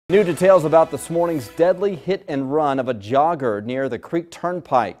New details about this morning's deadly hit and run of a jogger near the Creek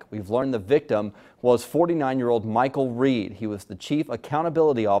Turnpike. We've learned the victim was 49-year-old Michael Reed. He was the Chief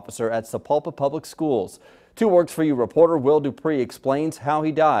Accountability Officer at Sapulpa Public Schools. 2 Works For You reporter Will Dupree explains how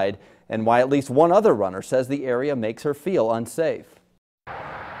he died and why at least one other runner says the area makes her feel unsafe.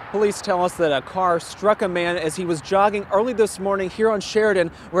 Police tell us that a car struck a man as he was jogging early this morning here on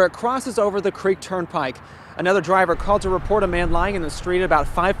Sheridan, where it crosses over the Creek Turnpike. Another driver called to report a man lying in the street about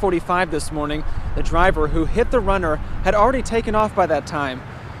 5:45 this morning. The driver who hit the runner had already taken off by that time.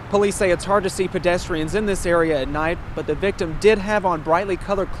 Police say it's hard to see pedestrians in this area at night, but the victim did have on brightly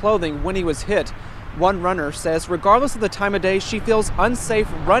colored clothing when he was hit. One runner says regardless of the time of day, she feels unsafe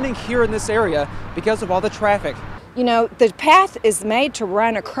running here in this area because of all the traffic. You know, the path is made to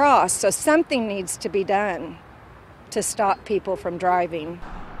run across, so something needs to be done to stop people from driving.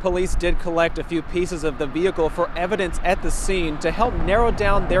 Police did collect a few pieces of the vehicle for evidence at the scene to help narrow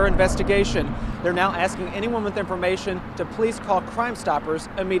down their investigation. They're now asking anyone with information to please call Crime Stoppers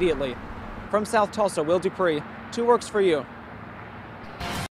immediately. From South Tulsa, Will Dupree, 2 Works For You.